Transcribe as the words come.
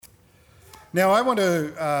Now, I want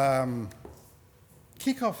to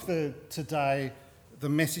kick off the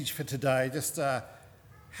message for today, just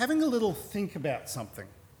having a little think about something.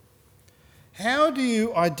 How do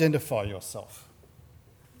you identify yourself?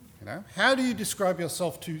 How do you describe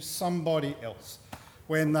yourself to somebody else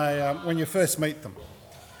when you first meet them?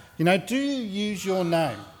 Do you use your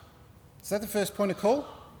name? Is that the first point of call?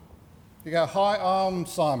 You go, "Hi, I'm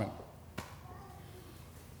Simon."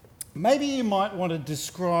 Maybe you might want to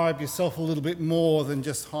describe yourself a little bit more than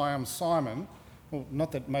just, "Hi, I'm Simon." Well,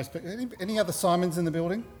 not that most people... Any other Simons in the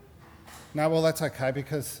building? No, well, that's okay,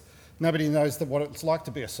 because nobody knows what it's like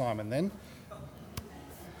to be a Simon then.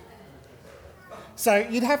 So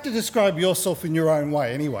you'd have to describe yourself in your own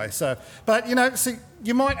way anyway. But you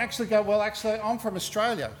might actually go, "Well, actually, I'm from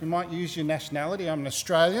Australia." You might use your nationality. "I'm an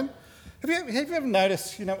Australian." Have you ever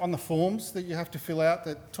noticed, on the forms that you have to fill out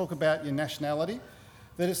that talk about your nationality,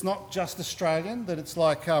 that it's not just Australian, that it's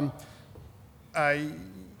like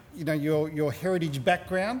your heritage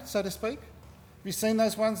background, so to speak? Have you seen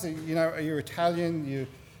those ones? You're Italian,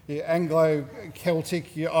 you're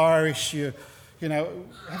Anglo-Celtic, you're Irish, have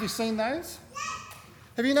you seen those?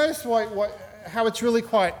 Have you noticed how it's really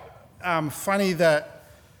quite funny that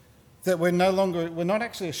we're not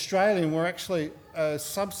actually Australian, we're actually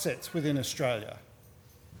subsets within Australia?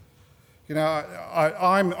 And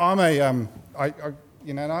I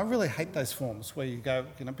really hate those forms where you go,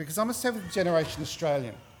 because I'm a seventh generation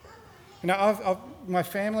Australian. My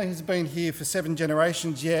family has been here for 7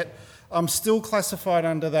 generations, yet I'm still classified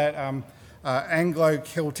under that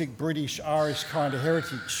Anglo-Celtic, British, Irish kind of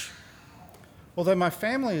heritage. Although my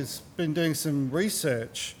family has been doing some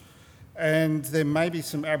research and there may be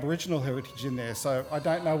some Aboriginal heritage in there, so I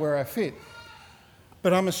don't know where I fit.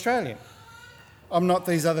 But I'm Australian. I'm not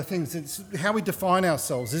these other things. It's how we define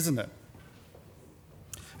ourselves, isn't it?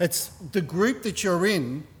 It's the group that you're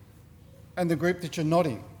in and the group that you're not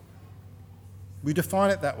in. We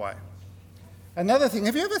define it that way. Another thing,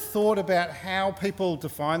 have you ever thought about how people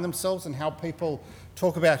define themselves and how people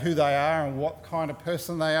talk about who they are and what kind of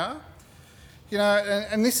person they are?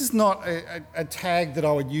 And this is not a tag that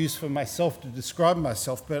I would use for myself to describe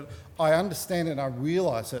myself, but I understand it and I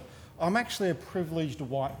realise it. I'm actually a privileged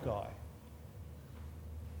white guy.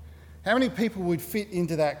 How many people would fit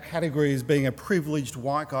into that category as being a privileged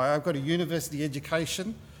white guy? I've got a university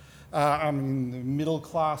education. I'm in the middle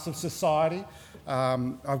class of society.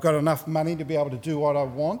 I've got enough money to be able to do what I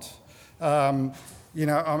want. I'm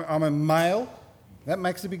a male. That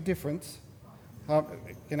makes a big difference.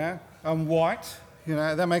 I'm white.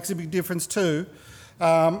 That makes a big difference too.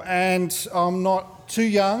 And I'm not too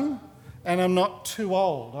young and I'm not too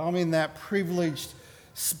old. I'm in that privileged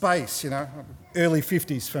space, early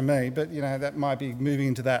 50s for me, but that might be moving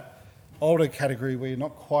into that older category where you're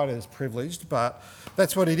not quite as privileged, but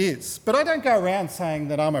that's what it is. But I don't go around saying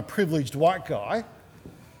that I'm a privileged white guy.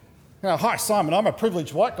 "Hi, Simon, I'm a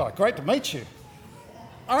privileged white guy. Great to meet you."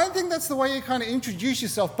 I don't think that's the way you kind of introduce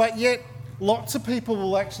yourself, but yet lots of people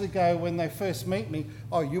will actually go when they first meet me,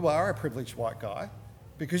 "Oh, you are a privileged white guy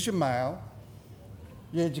because you're male,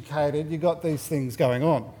 you're educated, you've got these things going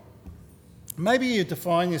on." Maybe you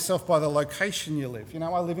define yourself by the location you live.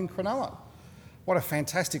 I live in Cronulla. What a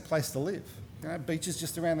fantastic place to live. Beaches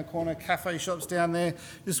just around the corner, cafe shops down there,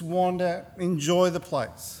 just wander, enjoy the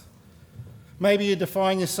place. Maybe you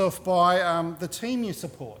define yourself by the team you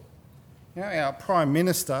support. Our Prime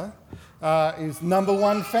Minister is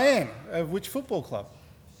 #1 fan of which football club?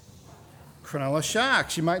 Cronulla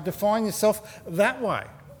Sharks. You might define yourself that way.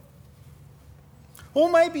 Or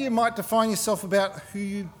maybe you might define yourself about who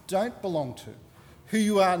you don't belong to, who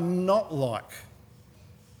you are not like.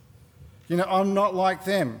 I'm not like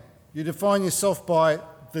them. You define yourself by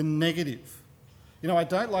the negative. I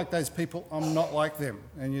don't like those people, I'm not like them.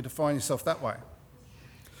 And you define yourself that way.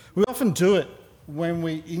 We often do it when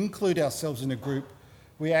we include ourselves in a group,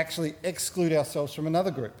 we actually exclude ourselves from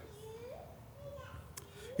another group.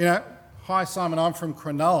 "Hi, Simon, I'm from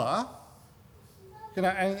Cronulla."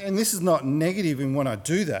 And this is not negative in when I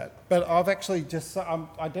do that, but I've actually just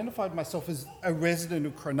identified myself as a resident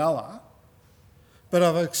of Cronulla, but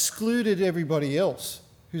I've excluded everybody else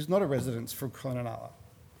who's not a resident from Cronulla.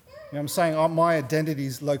 I'm saying my identity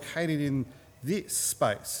is located in this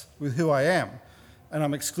space with who I am, and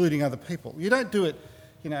I'm excluding other people. You don't do it,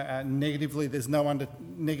 negatively. There's no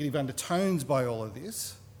negative undertones by all of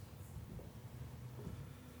this.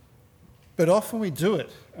 But often we do it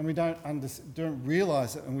and we don't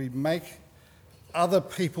realise it, and we make other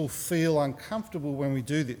people feel uncomfortable when we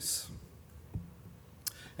do this.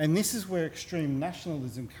 And this is where extreme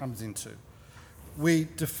nationalism comes into. We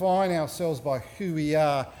define ourselves by who we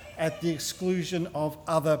are at the exclusion of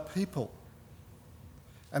other people.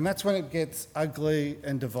 And that's when it gets ugly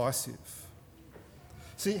and divisive.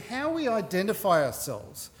 See, how we identify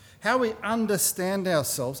ourselves, how we understand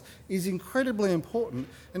ourselves is incredibly important.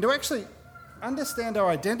 And to actually understand our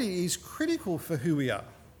identity is critical for who we are.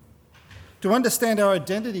 To understand our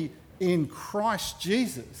identity in Christ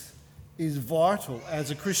Jesus is vital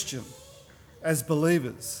as a Christian, as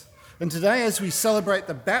believers. And today, as we celebrate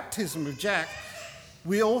the baptism of Jack,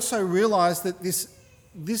 we also realise that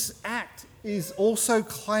this act is also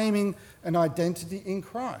claiming an identity in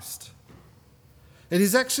Christ. It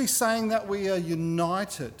is actually saying that we are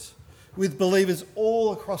united with believers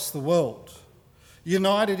all across the world,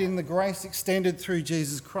 united in the grace extended through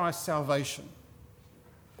Jesus Christ's salvation.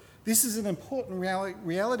 This is an important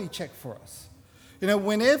reality check for us. You know,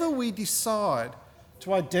 whenever we decide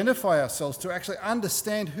to identify ourselves, to actually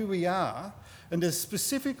understand who we are, and as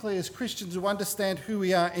specifically as Christians to understand who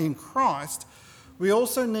we are in Christ, we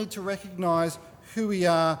also need to recognise who we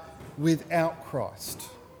are without Christ.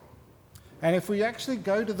 And if we actually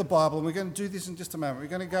go to the Bible, and we're going to do this in just a moment, we're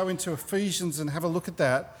going to go into Ephesians and have a look at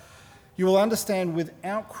that, you will understand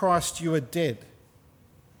without Christ you are dead.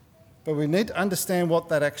 But we need to understand what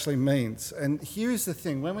that actually means. And here is the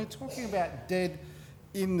thing, when we're talking about dead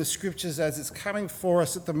in the scriptures as it's coming for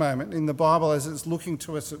us at the moment, in the Bible as it's looking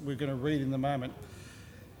to us that we're going to read in the moment,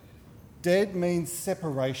 dead means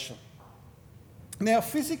separation. Now,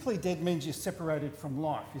 physically dead means you're separated from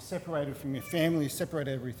life, you're separated from your family, you're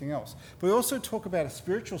separated from everything else. But we also talk about a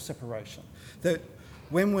spiritual separation, that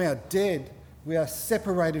when we are dead, we are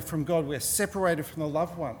separated from God, we are separated from the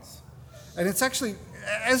loved ones. And it's actually,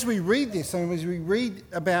 as we read this, and as we read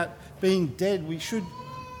about being dead, we should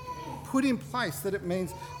put in place that it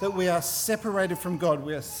means that we are separated from God.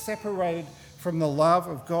 We are separated from the love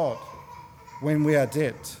of God when we are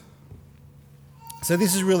dead. So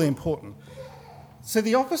this is really important. So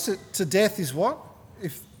the opposite to death is what?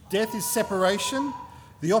 If death is separation,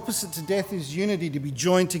 the opposite to death is unity, to be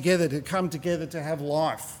joined together, to come together, to have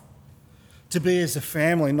life, to be as a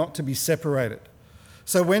family, not to be separated.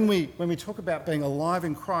 So when we talk about being alive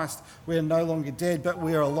in Christ, we are no longer dead, but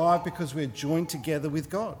we are alive because we're joined together with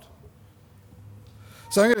God.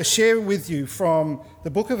 So I'm going to share with you from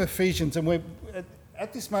the book of Ephesians, and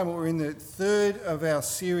at this moment we're in the third of our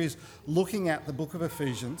series looking at the book of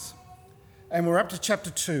Ephesians, and we're up to chapter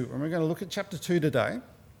 2, and we're going to look at chapter 2 today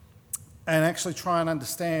and actually try and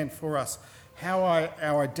understand for us how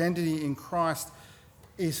our identity in Christ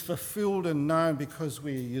is fulfilled and known because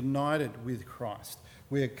we're united with Christ.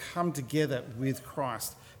 We are come together with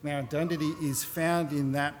Christ. And our identity is found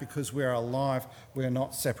in that because we're alive, we're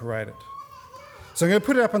not separated. So I'm going to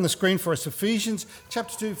put it up on the screen for us, Ephesians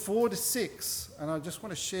chapter 2, 4-6, and I just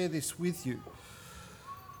want to share this with you.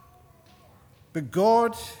 But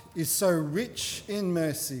God is so rich in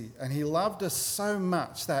mercy, and he loved us so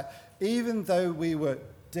much that even though we were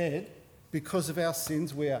dead because of our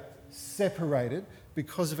sins, we are separated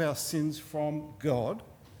because of our sins from God.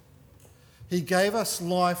 He gave us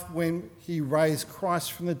life when he raised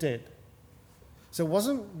Christ from the dead. So it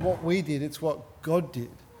wasn't what we did, it's what God did.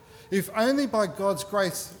 If only by God's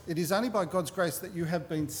grace, it is only by God's grace that you have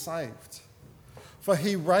been saved. For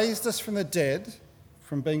he raised us from the dead,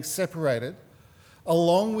 from being separated,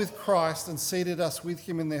 along with Christ and seated us with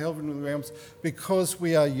him in the heavenly realms because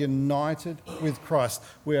we are united with Christ.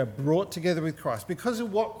 We are brought together with Christ. Because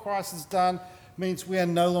of what Christ has done means we are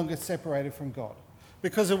no longer separated from God.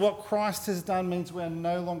 Because of what Christ has done means we are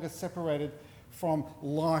no longer separated from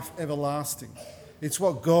life everlasting. It's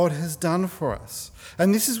what God has done for us.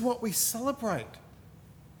 And this is what we celebrate.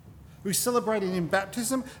 We celebrate it in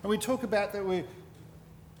baptism, and we talk about that we're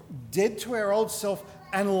dead to our old self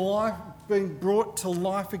and life being brought to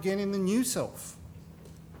life again in the new self.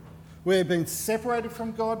 We're being separated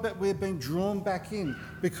from God, but we're being drawn back in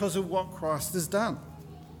because of what Christ has done.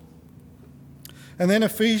 And then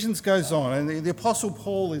Ephesians goes on, and the Apostle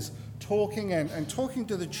Paul is talking and talking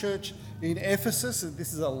to the church in Ephesus.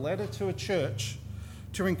 This is a letter to a church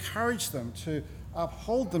to encourage them, to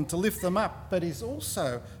uphold them, to lift them up. But he's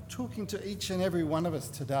also talking to each and every one of us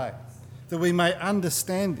today that we may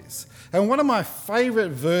understand this. And one of my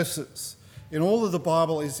favourite verses in all of the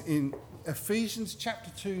Bible is in Ephesians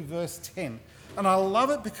chapter 2, verse 10. And I love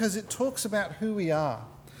it because it talks about who we are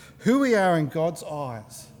in God's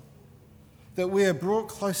eyes, that we are brought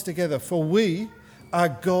close together, for we are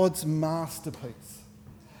God's masterpiece.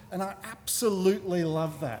 And I absolutely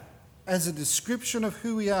love that. As a description of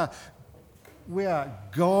who we are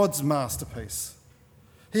God's masterpiece.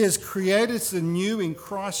 He has created us anew in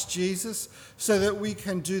Christ Jesus so that we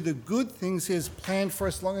can do the good things he has planned for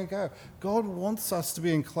us long ago. God wants us to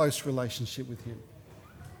be in close relationship with him.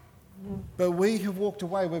 But we have walked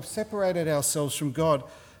away. We've separated ourselves from God.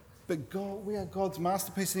 But God, we are God's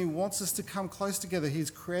masterpiece, and he wants us to come close together. He's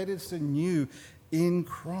created us anew in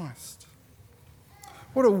Christ.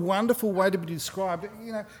 What a wonderful way to be described.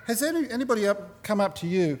 You know, has anybody come up to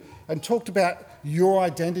you and talked about your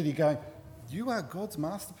identity going, you are God's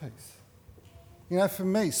masterpiece? You know, for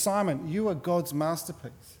me, Simon, you are God's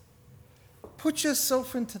masterpiece. Put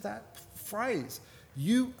yourself into that phrase.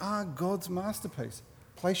 You are God's masterpiece.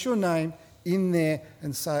 Place your name in there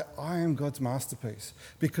and say, I am God's masterpiece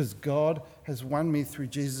because God has won me through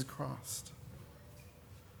Jesus Christ.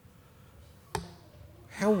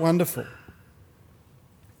 How wonderful.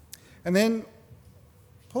 And then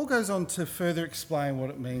Paul goes on to further explain what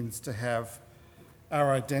it means to have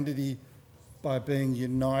our identity by being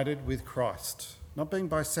united with Christ. Not being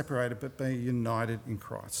by separated, but being united in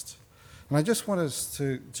Christ. And I just want us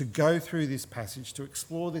to go through this passage, to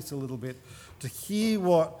explore this a little bit, to hear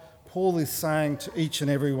what Paul is saying to each and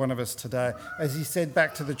every one of us today, as he said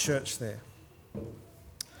back to the church there.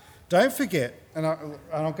 Don't forget, and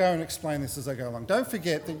I'll go and explain this as I go along. Don't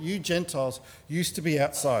forget that you Gentiles used to be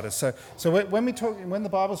outsiders. So when the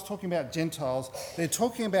Bible's talking about Gentiles, they're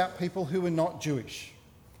talking about people who are not Jewish.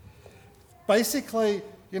 Basically,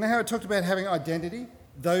 you know how it talked about having identity?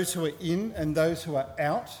 Those who are in and those who are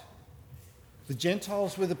out. The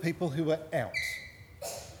Gentiles were the people who were out.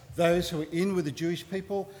 Those who were in were the Jewish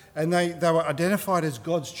people, and they were identified as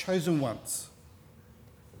God's chosen ones.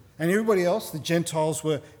 And everybody else, the Gentiles,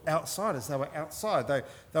 were outsiders. They were outside.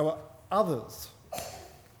 They were others.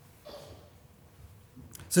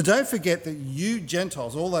 So don't forget that you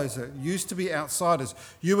Gentiles, all those that used to be outsiders,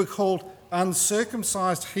 you were called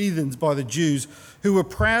uncircumcised heathens by the Jews who were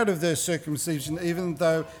proud of their circumcision even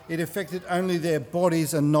though it affected only their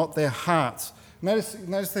bodies and not their hearts. Notice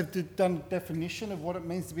they've done a definition of what it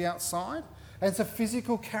means to be outside. And it's a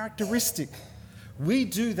physical characteristic. We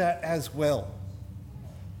do that as well.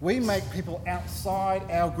 We make people outside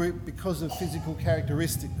our group because of physical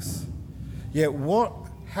characteristics. Yet what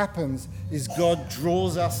happens is God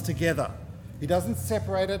draws us together. He doesn't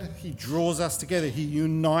separate it, he draws us together. He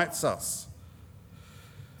unites us.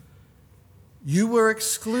 You were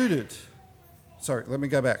excluded. Sorry, let me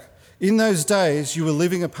go back. In those days, you were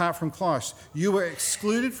living apart from Christ. You were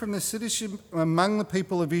excluded from the citizenship among the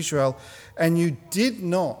people of Israel, and you did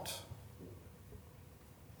not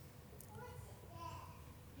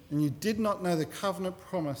know the covenant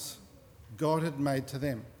promise God had made to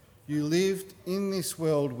them. You lived in this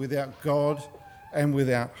world without God and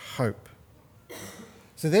without hope.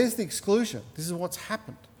 So there's the exclusion. This is what's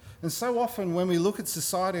happened. And so often when we look at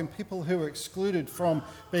society and people who are excluded from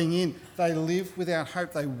being in, they live without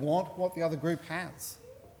hope. They want what the other group has.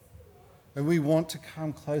 And we want to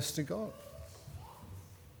come close to God.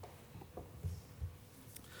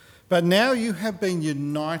 But now you have been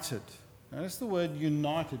united. Notice the word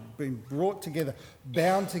united, been brought together,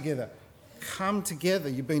 bound together, come together.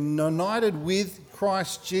 You've been united with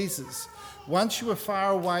Christ Jesus. Once you were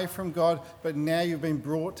far away from God, but now you've been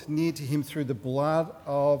brought near to him through the blood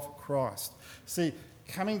of Christ. See,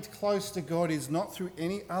 coming close to God is not through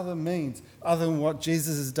any other means other than what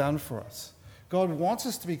Jesus has done for us. God wants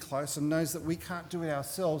us to be close and knows that we can't do it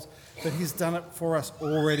ourselves, but he's done it for us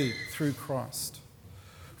already through Christ.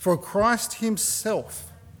 For Christ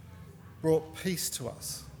himself brought peace to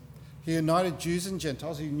us. He united Jews and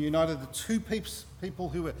Gentiles. He united the two people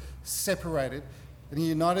who were separated, and he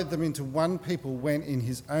united them into one people when in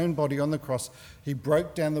his own body on the cross he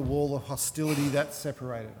broke down the wall of hostility that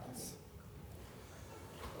separated us.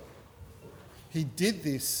 He did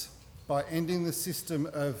this by ending the system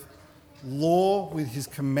of law with his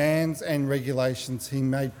commands and regulations. He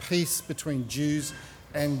made peace between Jews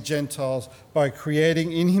and Gentiles by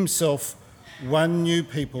creating in himself one new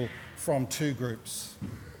people from two groups.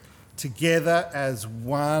 Together as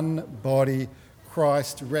one body,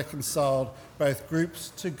 Christ reconciled both groups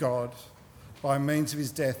to God by means of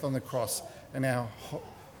his death on the cross, and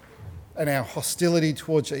our hostility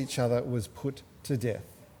towards each other was put to death.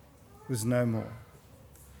 It was no more.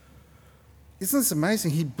 Isn't this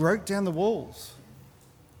amazing? He broke down the walls.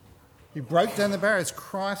 He broke down the barriers.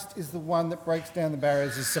 Christ is the one that breaks down the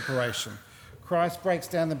barriers of separation. Christ breaks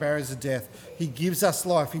down the barriers of death. He gives us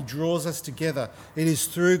life. He draws us together. It is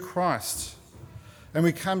through Christ. And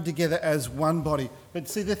we come together as one body. But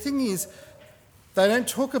see, the thing is, they don't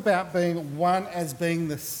talk about being one as being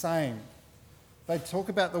the same. They talk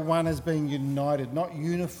about the one as being united, not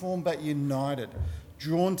uniform, but united,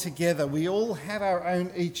 drawn together. We all have our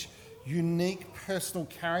own each unique personal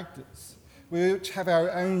characters. We each have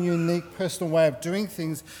our own unique personal way of doing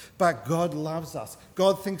things, but God loves us.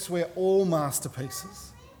 God thinks we're all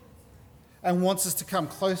masterpieces. and wants us to come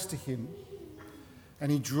close to him.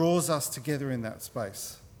 And he draws us together in that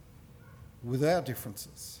space with our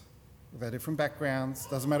differences, with our different backgrounds.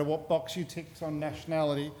 Doesn't matter what box you tick on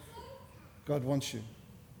nationality, God wants you.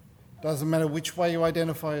 Doesn't matter which way you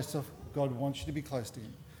identify yourself, God wants you to be close to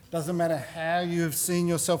him. Doesn't matter how you have seen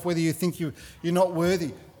yourself, whether you think you're not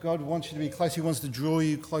worthy, God wants you to be close. He wants to draw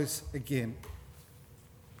you close again.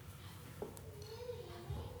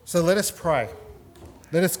 So let us pray.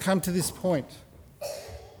 Let us come to this point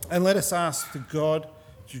and let us ask for God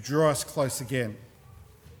to draw us close again,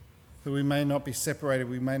 that we may not be separated,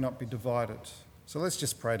 we may not be divided. So let's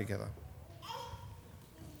just pray together.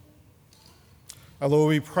 Our Lord,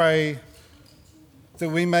 we pray that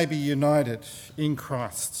we may be united in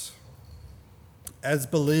Christ as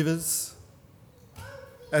believers,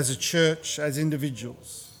 as a church, as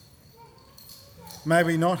individuals. May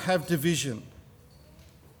we not have division,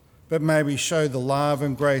 but may we show the love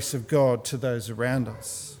and grace of God to those around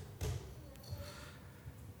us.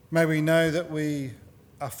 May we know that we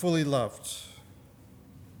are fully loved.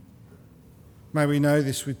 May we know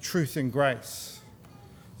this with truth and grace,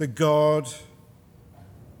 that God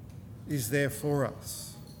is there for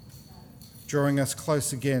us, drawing us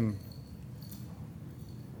close again.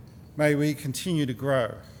 May we continue to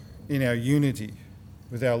grow in our unity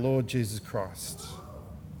with our Lord Jesus Christ.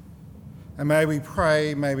 And may we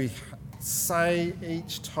pray, may we say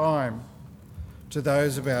each time to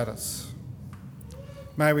those about us,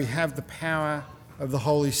 may we have the power of the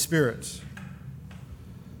Holy Spirit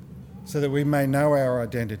so that we may know our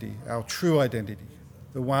identity, our true identity,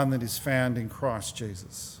 the one that is found in Christ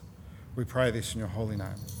Jesus. We pray this in your holy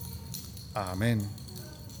name. Amen.